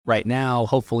Right now,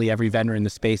 hopefully every vendor in the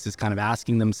space is kind of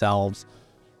asking themselves,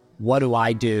 what do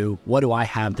I do? What do I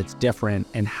have that's different?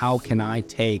 And how can I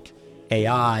take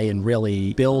AI and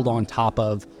really build on top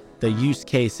of the use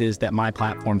cases that my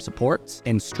platform supports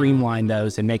and streamline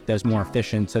those and make those more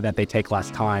efficient so that they take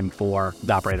less time for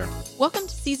the operator. Welcome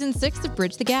to Season 6 of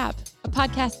Bridge the Gap, a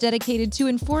podcast dedicated to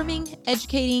informing,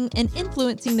 educating, and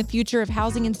influencing the future of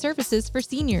housing and services for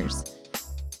seniors.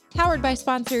 Powered by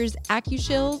sponsors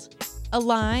AccuShield,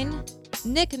 Align,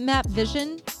 NIC Map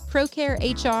Vision, ProCare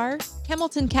HR,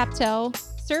 Hamilton Captel,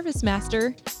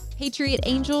 ServiceMaster, Patriot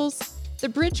Angels, The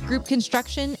Bridge Group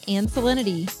Construction, and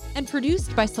Salinity, and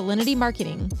produced by Salinity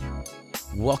Marketing.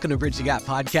 Welcome to Bridge the Gap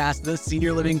Podcast, the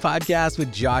senior living podcast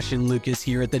with Josh and Lucas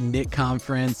here at the NIC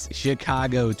Conference,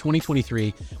 Chicago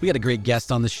 2023. We got a great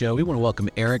guest on the show. We want to welcome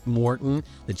Arick Morton,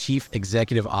 the Chief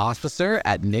Executive Officer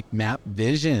at NIC Map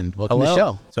Vision. Welcome to the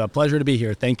show. So a pleasure to be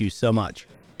here. Thank you so much.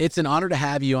 It's an honor to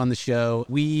have you on the show.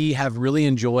 We have really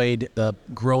enjoyed the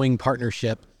growing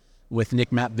partnership with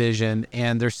NIC Map Vision,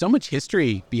 and there's so much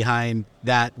history behind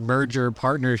that merger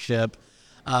partnership.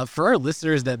 For our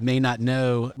listeners that may not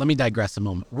know, let me digress a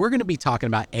moment. We're going to be talking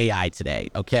about AI today,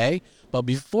 okay? But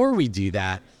before we do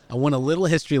that, I want a little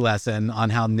history lesson on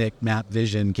how NIC Map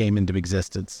Vision came into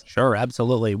existence. Sure,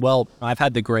 absolutely. Well, I've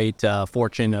had the great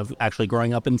fortune of actually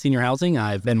growing up in senior housing.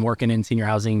 I've been working in senior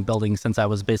housing buildings since I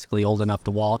was basically old enough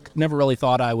to walk. Never really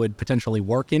thought I would potentially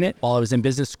work in it. While I was in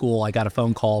business school, I got a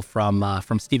phone call from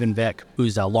Stephen Vick,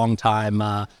 who's a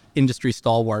longtime industry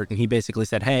stalwart, and he basically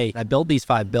said, hey, I built these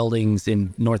 5 buildings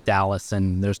in North Dallas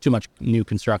and there's too much new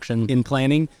construction in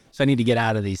planning, so I need to get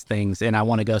out of these things and I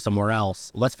want to go somewhere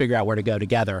else. Let's figure out where to go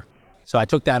together. So I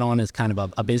took that on as kind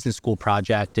of a business school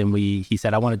project, and he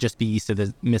said, I want to just be east of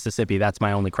the Mississippi. That's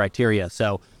my only criteria.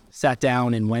 So sat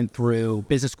down and went through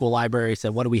business school library,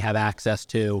 said, what do we have access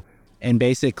to? And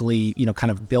basically,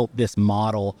 kind of built this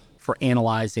model for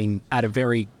analyzing at a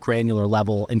very granular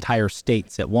level entire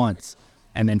states at once,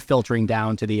 and then filtering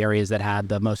down to the areas that had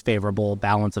the most favorable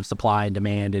balance of supply and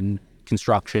demand and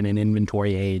construction and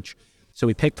inventory age. So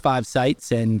we picked 5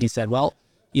 sites, and he said, well,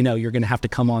 you're going to have to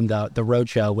come on the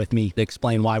roadshow with me to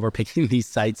explain why we're picking these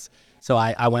sites. So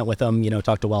I went with them,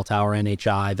 talked to Welltower,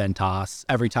 NHI, Ventas.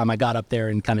 Every time I got up there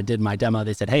and kind of did my demo,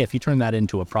 they said, hey, if you turn that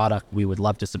into a product, we would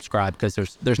love to subscribe because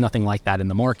there's nothing like that in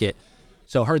the market.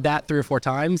 So heard that 3 or 4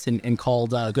 times and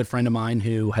called a good friend of mine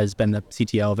who has been the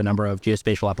CTO of a number of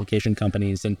geospatial application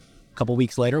companies. And a couple of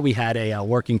weeks later, we had a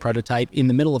working prototype. In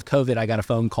the middle of COVID, I got a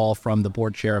phone call from the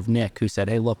board chair of NIC who said,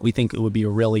 hey, look, we think it would be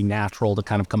really natural to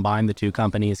kind of combine the 2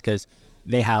 companies because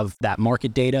they have that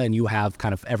market data and you have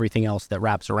kind of everything else that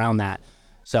wraps around that.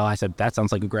 So I said, that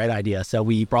sounds like a great idea. So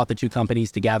we brought the 2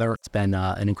 companies together. It's been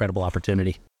an incredible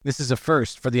opportunity. This is a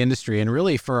first for the industry, and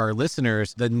really for our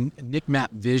listeners, the NIC Map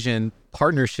Vision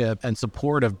partnership and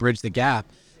support of Bridge the Gap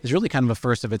is really kind of a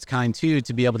first of its kind too,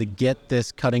 to be able to get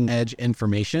this cutting edge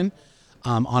information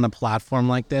on a platform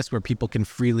like this where people can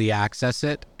freely access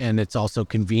it, and it's also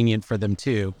convenient for them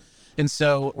too. And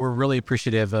so we're really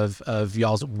appreciative of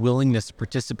y'all's willingness to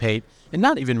participate, and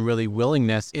not even really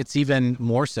willingness, it's even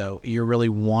more so, you're really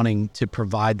wanting to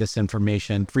provide this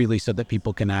information freely so that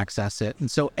people can access it. And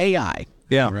so AI,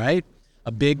 right?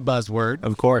 A big buzzword.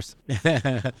 Of course.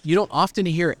 You don't often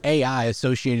hear AI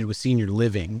associated with senior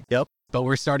living. Yep. But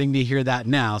we're starting to hear that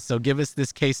now. So give us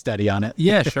this case study on it.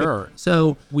 Yeah, sure.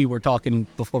 So we were talking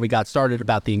before we got started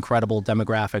about the incredible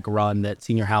demographic run that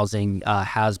senior housing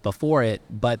has before it.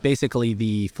 But basically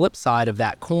the flip side of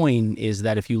that coin is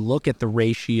that if you look at the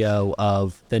ratio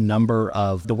of the number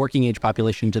of the working age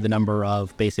population to the number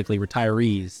of basically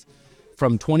retirees,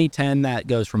 from 2010, that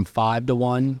goes from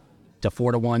 5-to-1 to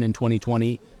 4-to-1 in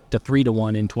 2020 to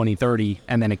 3-to-1 in 2030,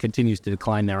 and then it continues to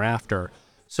decline thereafter.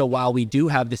 So while we do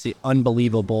have this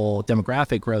unbelievable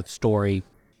demographic growth story,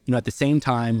 at the same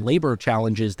time, labor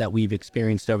challenges that we've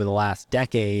experienced over the last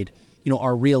decade,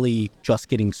 are really just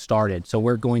getting started. So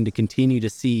we're going to continue to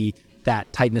see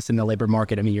that tightness in the labor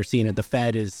market. I mean, you're seeing it. The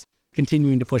Fed is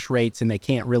continuing to push rates, and they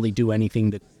can't really do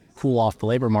anything to cool off the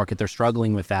labor market. They're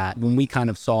struggling with that. When we kind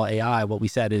of saw AI, what we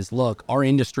said is, look, our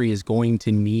industry is going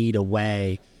to need a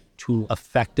way to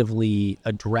effectively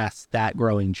address that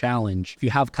growing challenge. If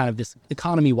you have kind of this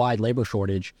economy-wide labor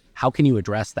shortage, how can you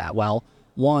address that? Well,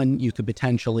 one, you could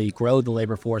potentially grow the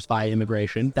labor force via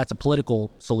immigration. That's a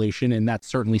political solution, and that's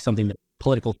certainly something that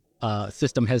political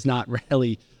system has not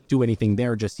really do anything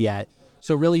there just yet.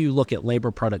 So really you look at labor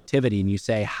productivity and you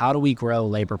say, how do we grow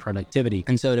labor productivity?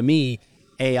 And so to me,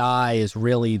 AI is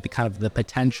really the kind of the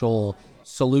potential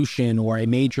solution or a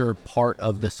major part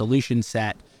of the solution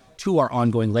set to our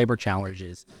ongoing labor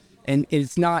challenges. And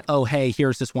it's not, oh, hey,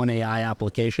 here's this one AI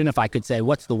application. If I could say,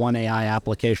 what's the one AI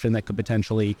application that could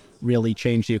potentially really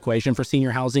change the equation for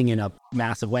senior housing in a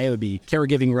massive way, it would be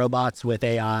caregiving robots with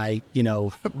AI,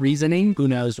 reasoning. Who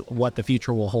knows what the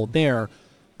future will hold there.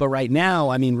 But right now,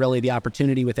 I mean, really the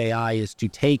opportunity with AI is to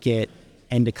take it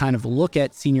and to kind of look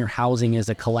at senior housing as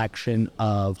a collection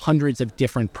of hundreds of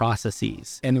different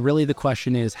processes. And really the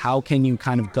question is, how can you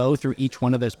kind of go through each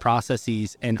one of those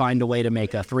processes and find a way to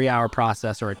make a 3-hour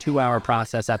process or a 2-hour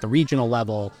process at the regional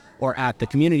level or at the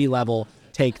community level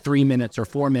take 3 minutes or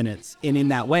 4 minutes. And in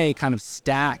that way, kind of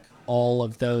stack all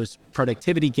of those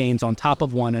productivity gains on top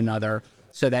of one another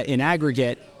so that in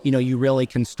aggregate, you really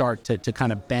can start to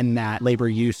kind of bend that labor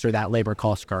use or that labor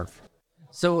cost curve.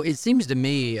 So it seems to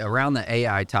me around the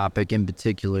AI topic in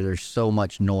particular, there's so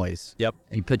much noise. Yep.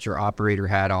 You put your operator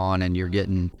hat on and you're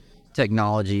getting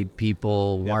technology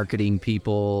people, marketing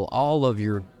people, all of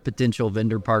your potential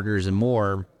vendor partners and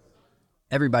more.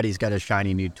 Everybody's got a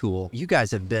shiny new tool. You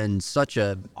guys have been such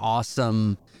an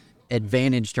awesome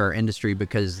advantage to our industry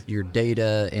because your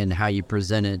data and how you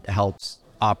present it helps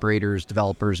operators,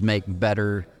 developers make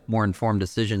better, more informed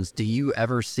decisions. Do you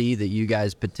ever see that you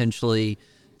guys potentially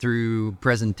through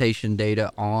presentation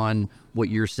data on what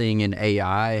you're seeing in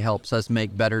AI helps us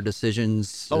make better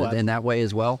decisions in that way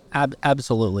as well?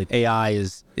 Absolutely. AI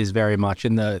is very much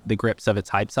in the grips of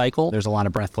its hype cycle. There's a lot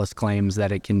of breathless claims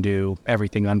that it can do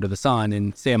everything under the sun.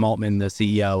 And Sam Altman, the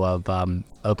CEO of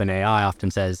OpenAI, often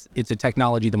says it's a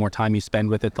technology, the more time you spend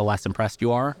with it, the less impressed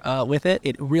you are with it.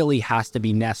 It really has to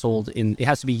be nestled in, it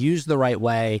has to be used the right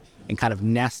way and kind of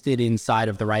nested inside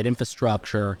of the right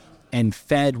infrastructure and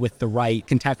fed with the right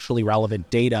contextually relevant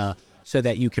data so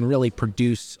that you can really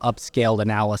produce upscaled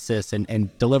analysis and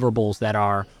deliverables that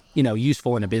are,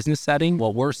 useful in a business setting.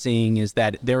 What we're seeing is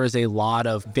that there is a lot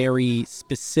of very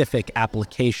specific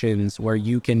applications where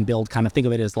you can build think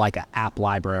of it as like an app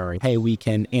library. Hey, we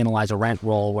can analyze a rent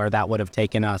roll where that would have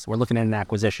taken us. We're looking at an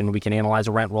acquisition. We can analyze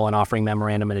a rent roll and offering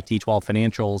memorandum and a T12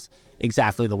 financials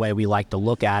exactly the way we like to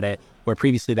look at it, where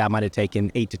previously that might have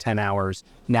taken 8 to 10 hours.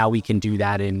 Now we can do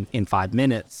that in 5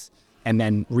 minutes and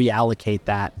then reallocate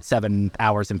that 7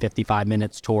 hours and 55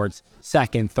 minutes towards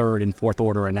second, third, and fourth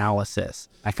order analysis.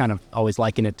 I kind of always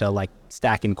liken it to like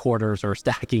stacking quarters or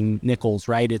stacking nickels,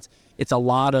 right? It's a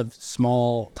lot of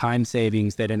small time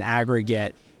savings that in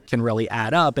aggregate can really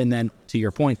add up. And then to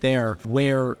your point there,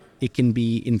 where it can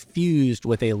be infused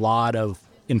with a lot of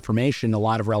information, a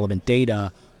lot of relevant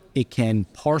data, it can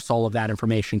parse all of that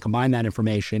information, combine that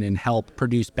information, and help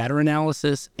produce better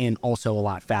analysis and also a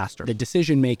lot faster. The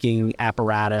decision-making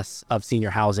apparatus of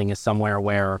senior housing is somewhere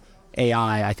where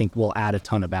AI, I think, will add a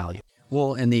ton of value.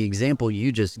 Well, and the example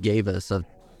you just gave us of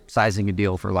sizing a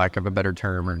deal, for lack of a better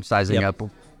term, or sizing up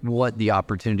what the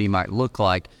opportunity might look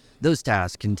like, those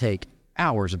tasks can take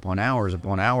hours upon hours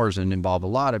upon hours and involve a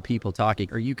lot of people talking.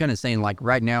 Are you kind of saying like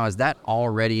right now, is that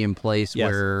already in place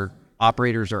where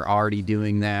operators are already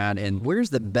doing that? And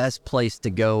where's the best place to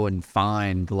go and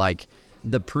find like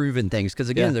the proven things? Because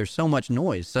again, there's so much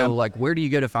noise. So like, where do you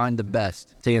go to find the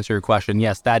best? To answer your question,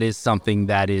 yes, that is something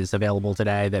that is available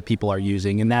today that people are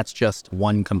using. And that's just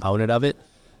one component of it.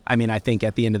 I mean, I think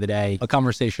at the end of the day, a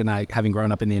conversation having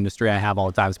grown up in the industry, I have all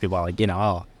the time is people are like,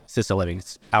 assisted living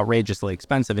is outrageously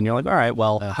expensive. And you're like, all right,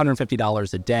 well,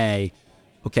 $150 a day.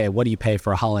 Okay, what do you pay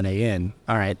for a Holiday Inn?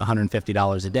 All right,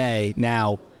 $150 a day.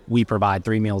 Now, we provide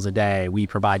 3 meals a day. We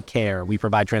provide care. We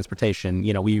provide transportation.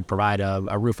 We provide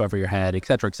a roof over your head, et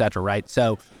cetera, right?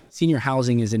 So senior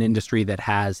housing is an industry that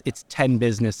has its 10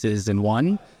 businesses in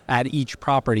one at each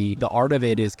property. The art of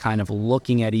it is kind of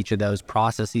looking at each of those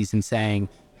processes and saying,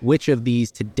 which of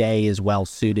these today is well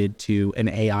suited to an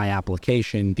AI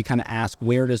application? You kind of ask,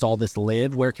 where does all this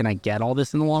live? Where can I get all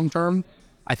this in the long term?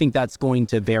 I think that's going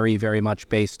to vary very much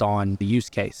based on the use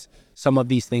case. Some of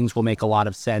these things will make a lot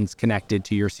of sense connected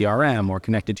to your CRM or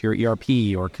connected to your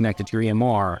ERP or connected to your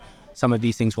EMR. Some of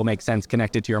these things will make sense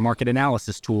connected to your market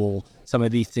analysis tool. Some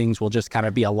of these things will just kind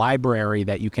of be a library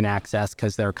that you can access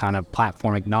because they're kind of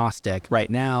platform agnostic. Right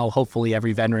now, hopefully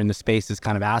every vendor in the space is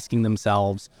kind of asking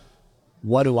themselves,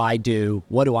 what do I do?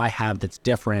 What do I have that's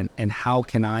different? And how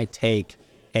can I take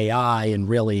AI and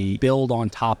really build on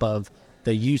top of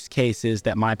the use cases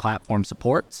that my platform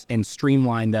supports and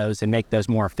streamline those and make those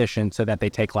more efficient so that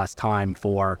they take less time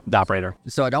for the operator.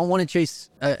 So I don't want to chase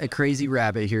a crazy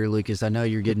rabbit here, Lucas. I know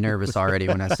you're getting nervous already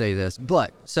when I say this,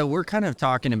 but so we're kind of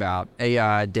talking about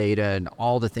AI data and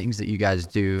all the things that you guys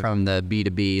do from the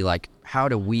B2B, like how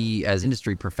do we as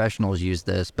industry professionals use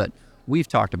this? But we've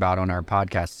talked about on our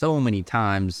podcast so many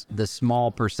times the small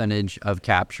percentage of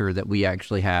capture that we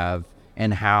actually have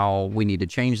and how we need to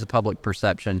change the public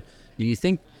perception. Do you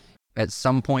think At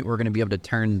some point, we're going to be able to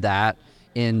turn that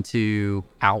into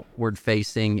outward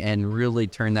facing and really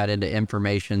turn that into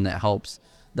information that helps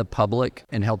the public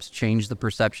and helps change the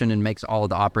perception and makes all of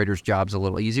the operators' jobs a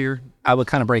little easier. I would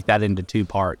kind of break that into two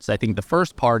parts. I think the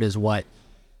first part is what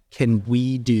can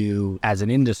we do as an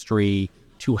industry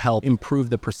to help improve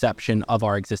the perception of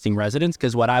our existing residents?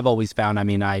 Because what I've always found,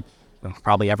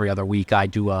 probably every other week, I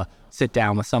do a sit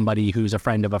down with somebody who's a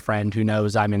friend of a friend who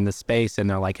knows I'm in this space, and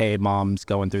they're like, hey, mom's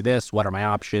going through this. What are my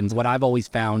options? What I've always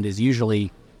found is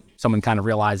usually someone kind of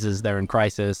realizes they're in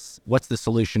crisis. What's the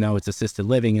solution? Oh, it's assisted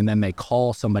living. And then they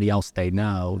call somebody else they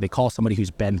know. They call somebody who's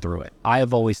been through it. I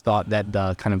have always thought that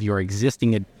the kind of your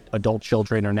existing adult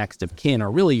children or next of kin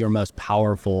are really your most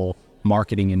powerful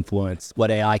marketing influence. What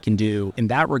AI can do in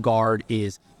that regard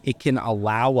is it can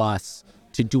allow us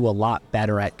to do a lot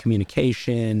better at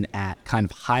communication, at kind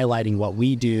of highlighting what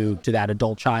we do to that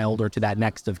adult child or to that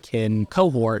next of kin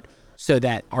cohort so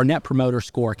that our net promoter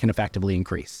score can effectively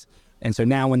increase. And so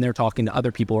now when they're talking to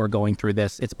other people who are going through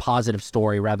this, it's a positive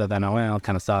story rather than, oh, well, it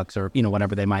kind of sucks or,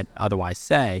 whatever they might otherwise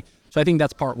say. So I think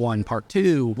that's part one. Part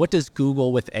two, what does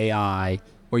Google with AI,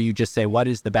 where you just say, what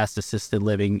is the best assisted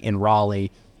living in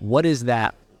Raleigh? What does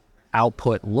that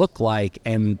output look like?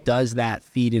 And does that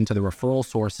feed into the referral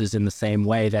sources in the same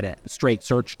way that a straight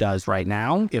search does right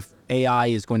now? If AI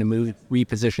is going to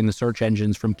reposition the search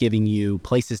engines from giving you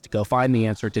places to go find the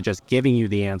answer to just giving you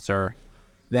the answer,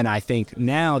 then I think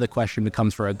now the question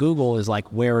becomes for a Google is like,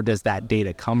 where does that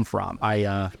data come from?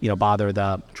 I, bother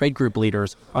the trade group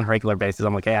leaders on a regular basis.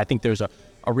 I'm like, hey, I think there's a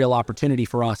real opportunity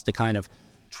for us to kind of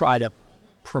try to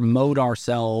promote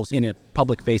ourselves in a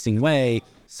public-facing way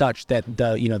such that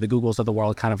the Googles of the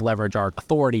world kind of leverage our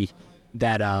authority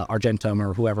that Argentum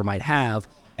or whoever might have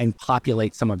and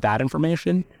populate some of that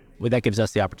information. Well, that gives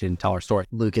us the opportunity to tell our story.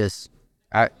 Lucas,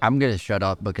 I'm going to shut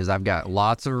up because I've got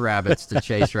lots of rabbits to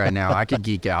chase right now. I could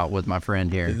geek out with my friend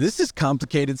here. This is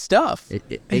complicated stuff.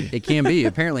 It can be.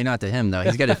 Apparently not to him, though.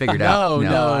 He's got it figured out.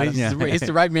 No, he's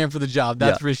the right man for the job.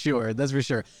 That's for sure. That's for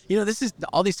sure.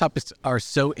 All these topics are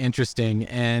so interesting,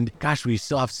 and gosh, we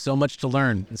still have so much to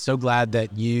learn. I'm so glad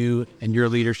that you and your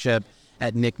leadership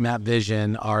at NIC Map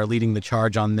Vision are leading the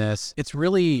charge on this. It's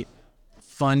really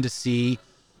fun to see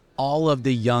all of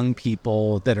the young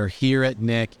people that are here at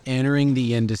NIC entering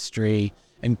the industry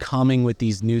and coming with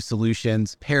these new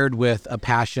solutions paired with a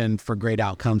passion for great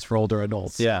outcomes for older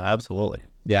adults. Yeah, absolutely.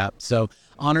 Yeah. So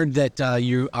honored that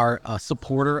you are a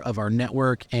supporter of our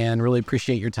network and really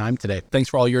appreciate your time today. Thanks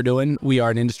for all you're doing. We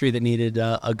are an industry that needed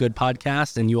a good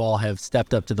podcast, and you all have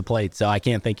stepped up to the plate. So I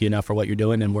can't thank you enough for what you're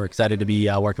doing, and we're excited to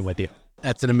be working with you.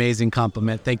 That's an amazing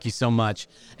compliment. Thank you so much.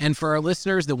 And for our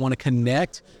listeners that want to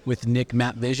connect with NIC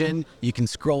Map Vision, you can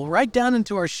scroll right down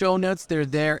into our show notes. They're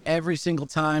there every single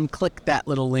time. Click that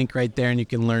little link right there and you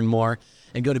can learn more.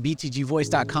 And go to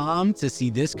btgvoice.com to see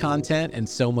this content and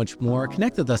so much more.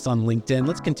 Connect with us on LinkedIn.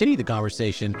 Let's continue the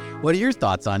conversation. What are your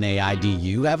thoughts on AI? Do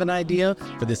you have an idea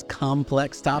for this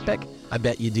complex topic? I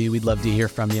bet you do. We'd love to hear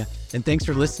from you. And thanks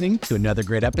for listening to another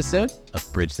great episode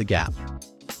of Bridge the Gap.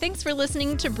 Thanks for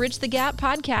listening to Bridge the Gap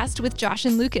podcast with Josh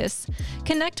and Lucas.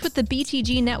 Connect with the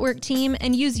BTG Network team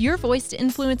and use your voice to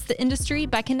influence the industry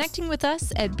by connecting with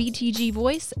us at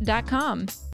btgvoice.com.